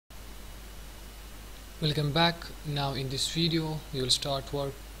Welcome back. Now in this video we will start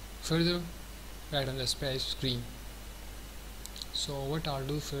work further right on the splash screen. So what I'll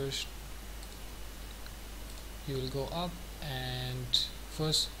do first, you will go up and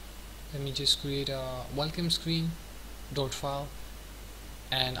first let me just create a welcome screen dot file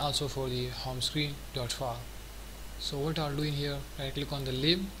and also for the home screen dot file. So what I'll do in here, right click on the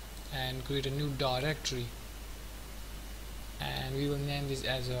lib and create a new directory, and we will name this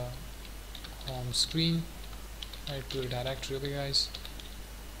as a home screen. Right to the directory, okay guys,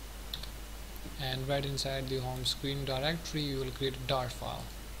 and right inside the home screen directory you will create a dart file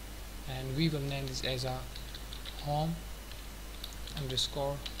and we will name this as a home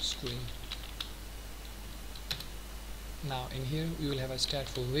underscore screen. Now in here we will have a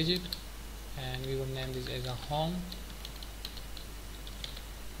stateful widget and we will name this as a home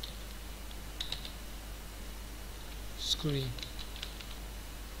screen.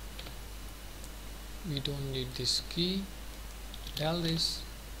 We don't need this key, tell this,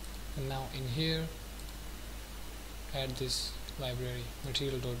 and now in here add this library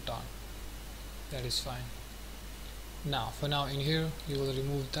material.dart. That is fine. Now for now in here you will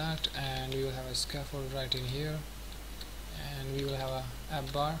remove that and we will have a scaffold right in here, and we will have a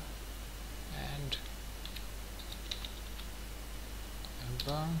app bar and app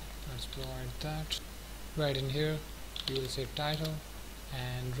bar. Let's provide that. Right in here you will say title,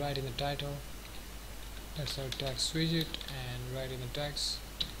 and right in the title that's our text widget, and right in the text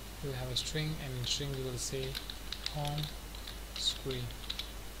we will have a string, and in string we will say home screen,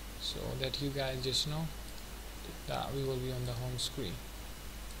 so that you guys just know that we will be on the home screen.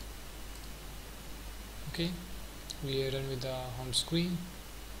 Okay, we are done with the home screen.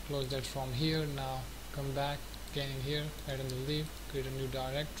 Close that from here. Now come back again in here, right on the lib, create a new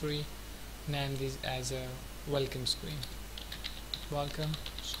directory, name this as a welcome screen, welcome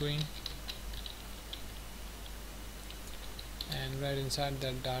screen, and right inside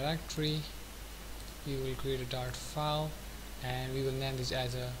that directory we will create a dart file and we will name this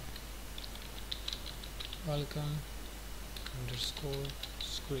as a welcome underscore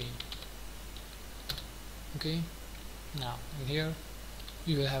screen. Okay, now in here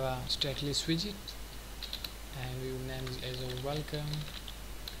we will have a stateless widget and we will name this as a welcome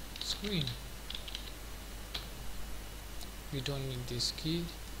screen. We don't need this key,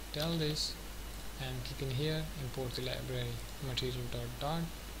 tell this, and click in here, import the library material.dart.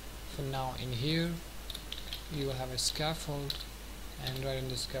 For now in here you will have a scaffold, and right in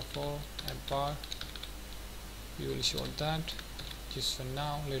the scaffold app bar you will show that. Just for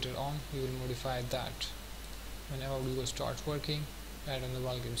now, later on you will modify that whenever we will start working right on the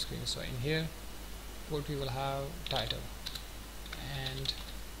welcome screen. So in here what we will have title, and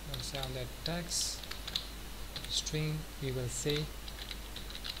let's have that text string, we will say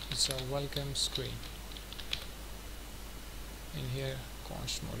it's a welcome screen. In here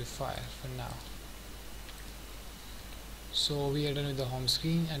const modifier for now. So we are done with the home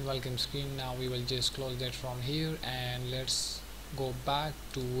screen and welcome screen. Now we will just close that from here and let's go back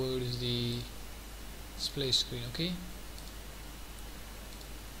towards the splash screen. Okay,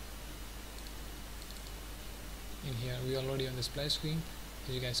 in here we are already on the splash screen,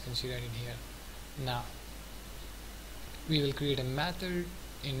 as you guys can see right in here. Now we will create a method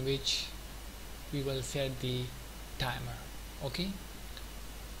in which we will set the timer. Okay,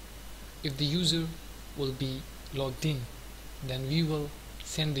 if the user will be logged in, then we will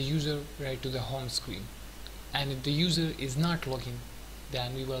send the user right to the home screen, and if the user is not logged in,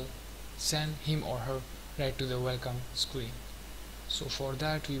 then we will send him or her right to the welcome screen. So for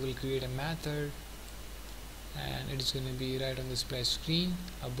that we will create a method and it is going to be right on the splash screen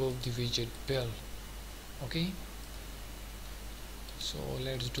above the widget build. Okay, so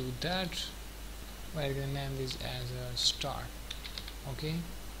let's do that. We're going to name this as a start. Okay,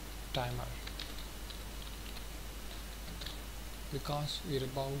 timer, because we're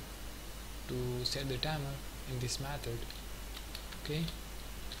about to set the timer in this method. Okay,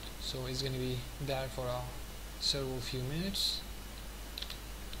 so it's going to be there for a several few minutes,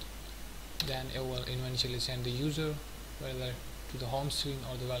 then it will eventually send the user whether to the home screen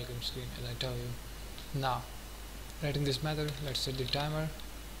or the welcome screen, as I tell you. Now right in this method let's set the timer.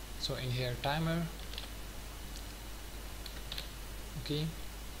 So in here timer, okay,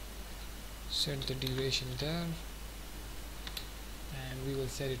 set the duration there and we will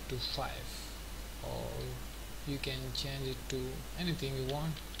set it to 5, or you can change it to anything you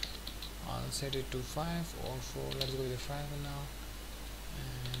want. I'll set it to 5 or 4. Let's go with the 5 for now,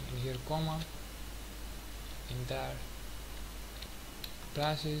 and in here comma, in there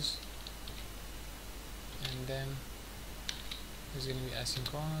brushes, and then it's going to be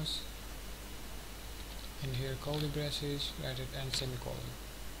asynchronous, in here curly braces, write it and semicolon.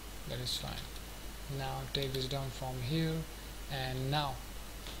 That is fine. Now take this down from here, and now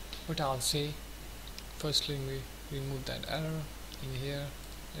what I'll say, firstly we remove that error in here.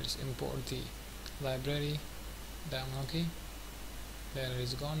 Let's import the library down. Okay, the error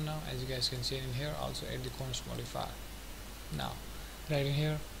is gone now, as you guys can see in here. Also add the const modifier. Now right in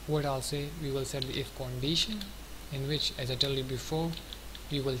here, what I'll say, we will set the if condition, in which, as I told you before,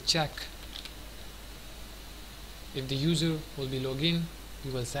 we will check if the user will be login,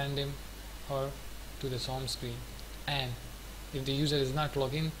 we will send him or to the home screen, and if the user is not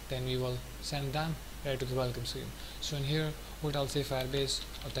login, then we will send them right to the welcome screen. So in here, what I'll say, Firebase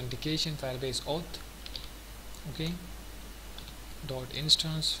authentication, Firebase auth. Okay, dot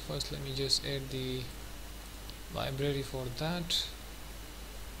instance. First let me just add the library for that.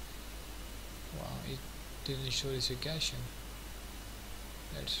 Wow, it didn't show the suggestion.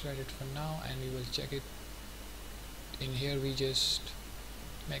 Let's write it for now and we will check it. In here we just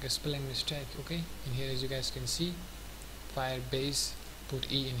make a spelling mistake. Okay, in here, as you guys can see, Firebase,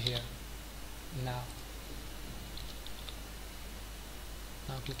 put E in here. Now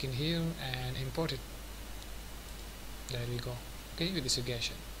click in here and import it. There we go. Okay, with the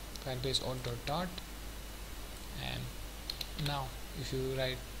suggestion, Firebase auth.dot, and now if you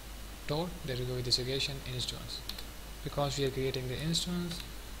write dot, there we go with the suggestion instance, because we are creating the instance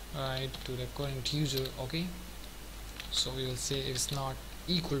right to the current user. Okay, so we will say it's not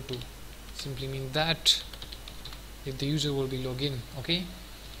equal to, simply mean that if the user will be login. Okay,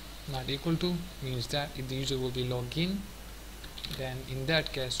 not equal to means that if the user will be login, then in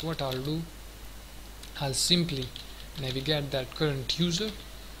that case what I'll do, I'll simply navigate that current user,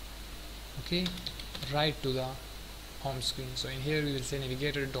 okay, right to the home screen. So in here we will say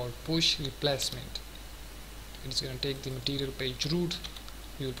navigator.push replacement. It's going to take the material page root,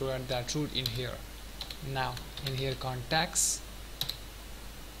 we will provide that root in here. Now in here contacts,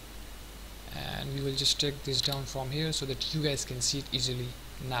 and we will just take this down from here so that you guys can see it easily.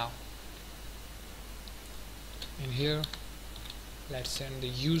 Now in here, let's send the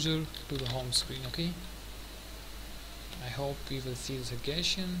user to the home screen. Okay, I hope we will see the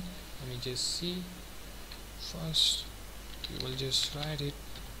suggestion. Let me just see. First we will just write it.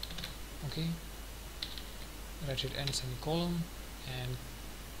 Okay, write it and semicolon, and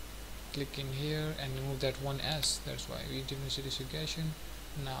click in here and remove that one S. That's why we didn't see the suggestion.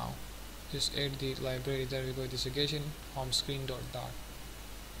 Now just add the library. There we go, the suggestion home screen dot.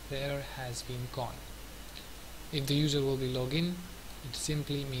 The error has been gone. If the user will be login, it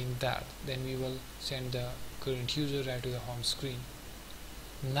simply means that then we will send the current user right to the home screen.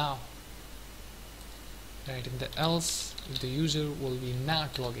 Now right in the else, if the user will be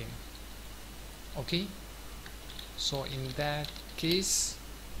not logging. Okay, so in that case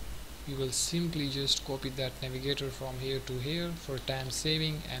we will simply just copy that navigator from here to here for time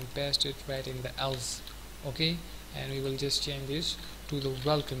saving and paste it right in the else. Okay, and we will just change this to the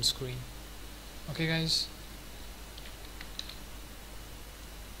welcome screen. Okay guys,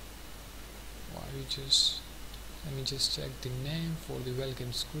 let me just check the name for the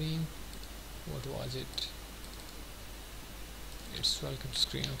welcome screen. What was it? It's welcome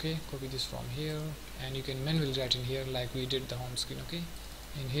screen. Okay, copy this from here, and you can manually write in here like we did the home screen. Okay,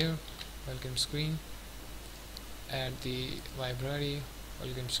 in here welcome screen, add the library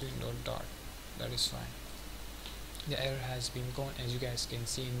welcome screen dot. That is fine. The error has been gone, as you guys can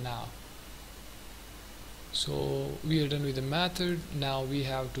see now. So we are done with the method. Now we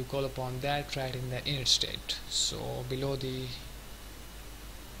have to call upon that right in the init state. So below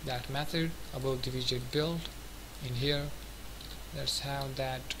that method, above the widget build, in here let's have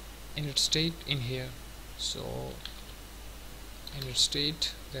that init state in here. So init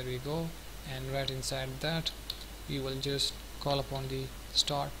state, there we go, and right inside that we will just call upon the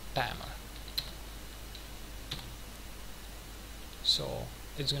start timer. So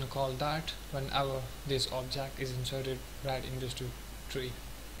it's going to call that whenever this object is inserted right in this tree.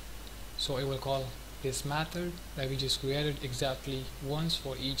 So it will call this method that we just created exactly once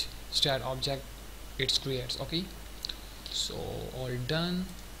for each start object it creates. Okay, so all done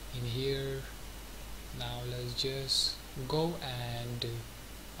in here. Now let's just go and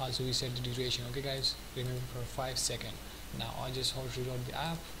also we set the duration. Okay guys, remember for 5 seconds. Now I'll just hold reload the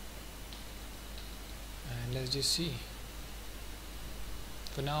app and let's just see.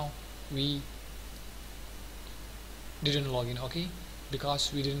 For now we didn't log in, okay,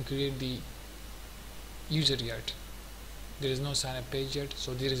 because we didn't create the user yet. There is no sign up page yet,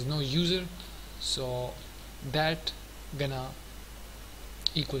 so there is no user, so that gonna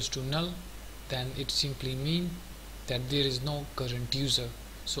equals to null. Then it simply means that there is no current user.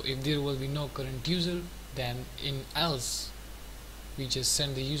 So if there will be no current user, then in else we just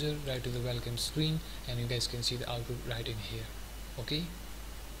send the user right to the welcome screen, and you guys can see the output right in here. Okay,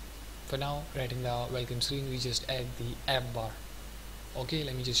 for now, right in the welcome screen we just add the app bar. Okay,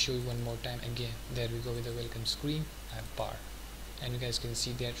 let me just show you one more time again. There we go with the welcome screen, app bar, and you guys can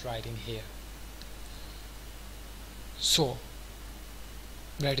see that right in here. So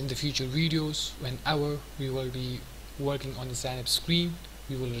right in the future videos, whenever we will be working on the sign up screen,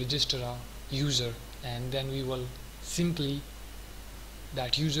 we will register a user, and then we will simply,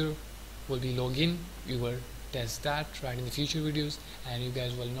 that user will be login. We will test that right in the future videos, and you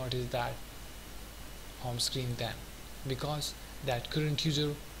guys will notice that home screen then, because that current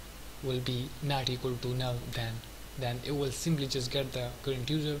user will be not equal to null, then it will simply just get the current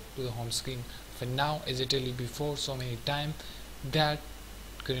user to the home screen. For now, as I tell you before so many times, that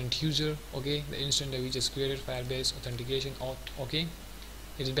current user, okay, the instance that we just created, Firebase authentication auth, okay,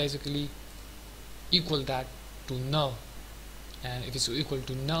 it is basically equal that to null, and if it's equal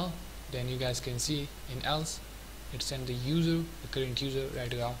to null, then you guys can see in else it send the user, the current user, right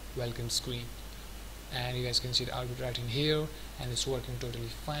to the welcome screen, and you guys can see the output right in here, and it's working totally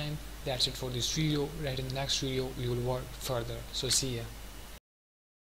fine. That's it for this video. Right in the next video we will work further, so see ya.